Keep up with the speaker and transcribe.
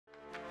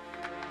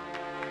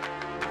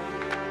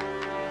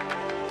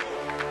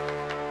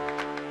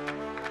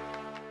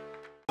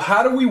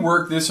How do we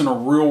work this in a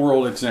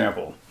real-world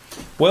example?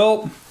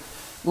 Well,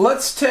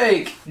 let's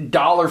take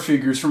dollar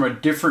figures from a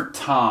different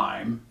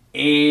time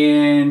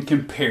and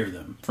compare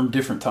them from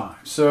different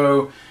times.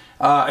 So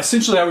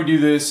essentially how we do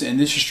this, and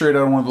this is straight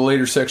out of one of the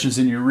later sections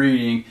in your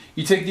reading,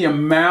 you take the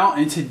amount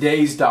in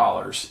today's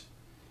dollars.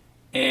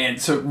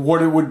 And so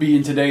what it would be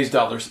in today's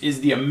dollars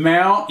is the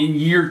amount in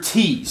year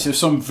T, so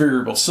some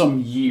variable, some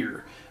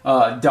year,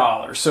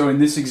 dollars. So in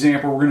this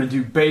example, we're going to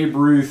do Babe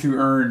Ruth, who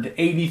earned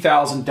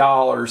 $80,000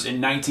 in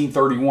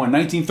 1931.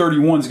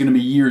 1931 is going to be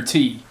year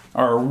T,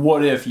 or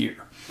what if year.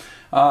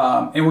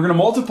 And we're going to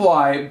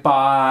multiply it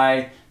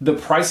by the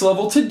price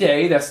level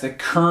today, that's the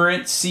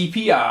current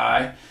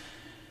CPI,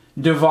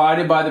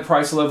 divided by the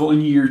price level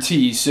in year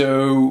T.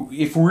 So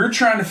if we're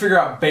trying to figure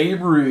out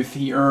Babe Ruth,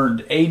 he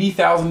earned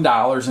 $80,000 in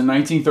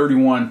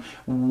 1931,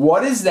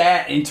 what is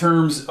that in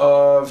terms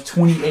of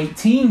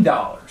 2018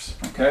 dollars?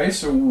 Okay,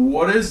 so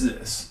what is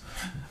this?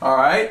 All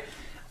right,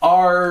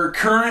 our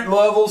current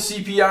level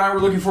CPI we're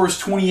looking for is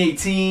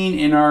 2018,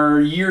 and our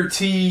year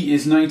T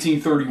is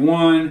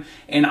 1931,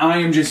 and I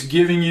am just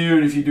giving you,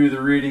 and if you do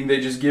the reading, they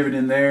just give it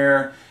in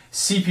there,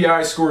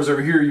 CPI scores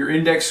over here, your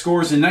index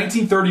scores. In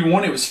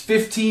 1931, it was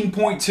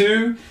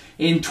 15.2.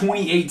 In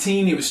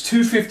 2018, it was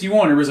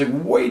 251. It was like,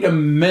 wait a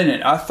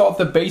minute, I thought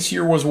the base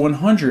year was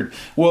 100.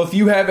 Well, if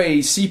you have a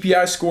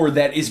CPI score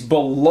that is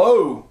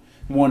below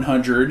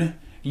 100,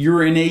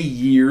 you're in a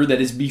year that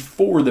is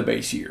before the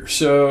base year.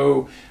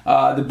 So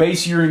the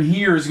base year in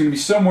here is going to be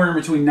somewhere in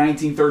between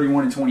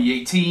 1931 and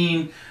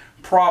 2018.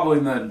 Probably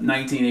in the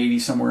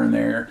 1980s, somewhere in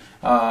there.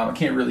 I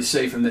can't really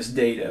say from this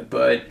data,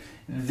 but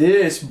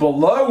this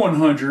below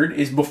 100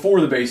 is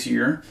before the base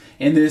year,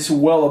 and this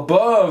well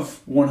above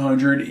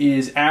 100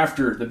 is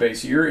after the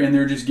base year, and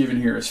they're just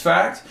given here as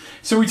fact.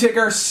 So we take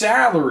our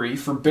salary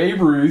for Babe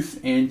Ruth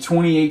in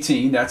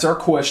 2018. That's our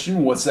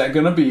question. What's that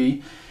going to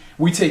be?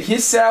 We take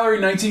his salary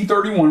in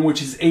 1931,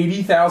 which is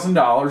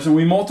 $80,000, and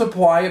we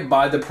multiply it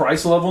by the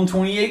price level in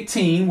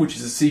 2018, which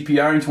is the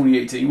CPI in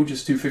 2018, which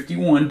is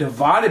 251,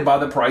 divided by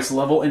the price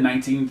level in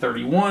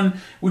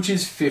 1931, which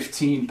is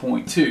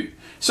 15.2.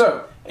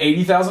 So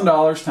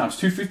 $80,000 times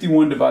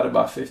 251 divided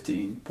by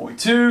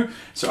 15.2.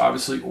 So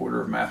obviously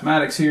order of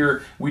mathematics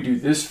here. We do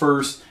this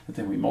first, and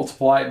then we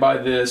multiply it by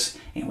this,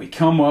 and we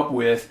come up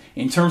with,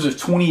 in terms of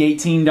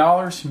 2018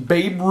 dollars,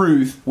 Babe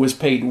Ruth was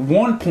paid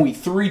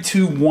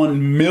 $1.321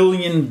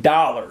 million,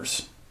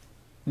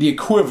 the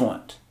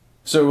equivalent.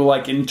 So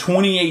like in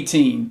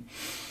 2018,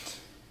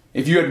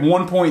 if you had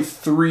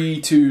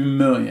 1.32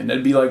 million,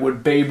 that'd be like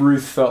what Babe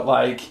Ruth felt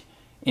like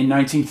in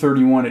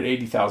 1931 at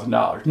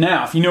 $80,000.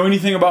 Now, if you know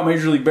anything about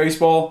Major League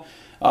Baseball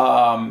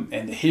and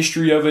the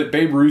history of it,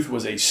 Babe Ruth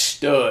was a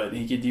stud.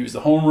 He was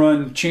the home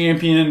run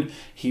champion.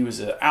 He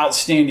was an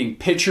outstanding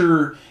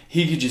pitcher.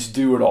 He could just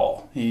do it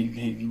all.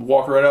 He'd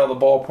walk right out of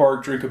the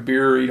ballpark, drink a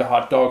beer, eat a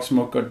hot dog,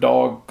 smoke a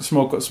dog. He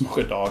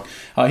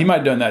might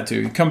have done that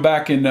too. He'd come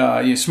back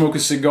and smoke a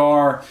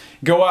cigar,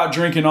 go out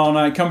drinking all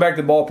night, come back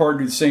to the ballpark,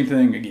 do the same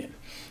thing again.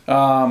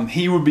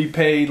 He would be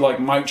paid like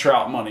Mike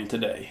Trout money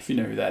today, if you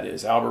know who that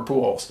is, Albert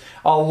Pujols.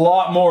 A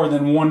lot more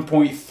than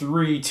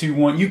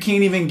 1.321. You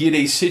can't even get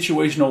a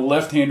situational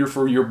left-hander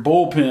for your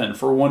bullpen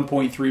for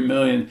 1.3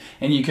 million,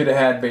 and you could have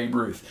had Babe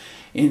Ruth.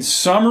 In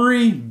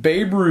summary,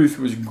 Babe Ruth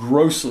was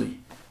grossly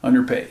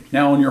underpaid.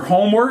 Now, on your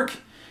homework,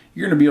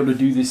 you're going to be able to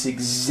do this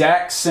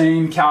exact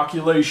same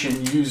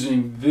calculation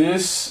using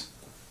this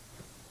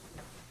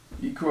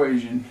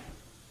equation.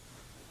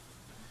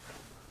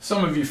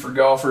 Some of you for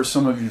golfers,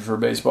 some of you for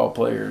baseball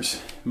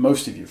players,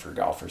 most of you for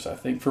golfers, I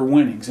think, for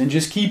winnings. And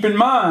just keep in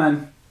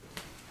mind,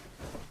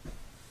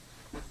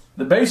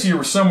 the base year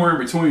was somewhere in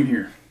between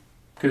here.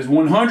 Because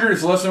 100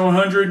 is less than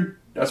 100,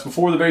 that's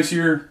before the base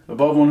year.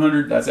 Above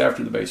 100, that's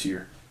after the base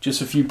year. Just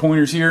a few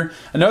pointers here.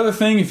 Another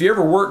thing, if you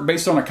ever work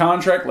based on a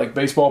contract like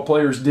baseball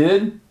players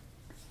did,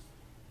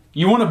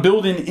 you want to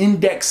build in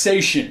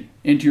indexation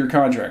into your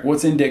contract.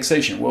 What's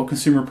indexation? Well,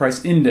 consumer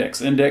price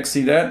index. Index,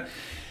 see that?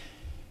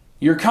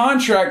 Your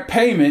contract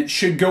payment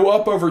should go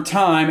up over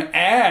time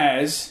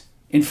as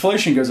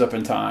inflation goes up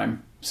in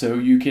time, so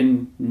you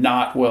can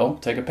not, well,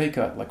 take a pay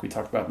cut like we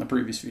talked about in the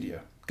previous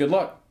video. Good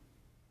luck.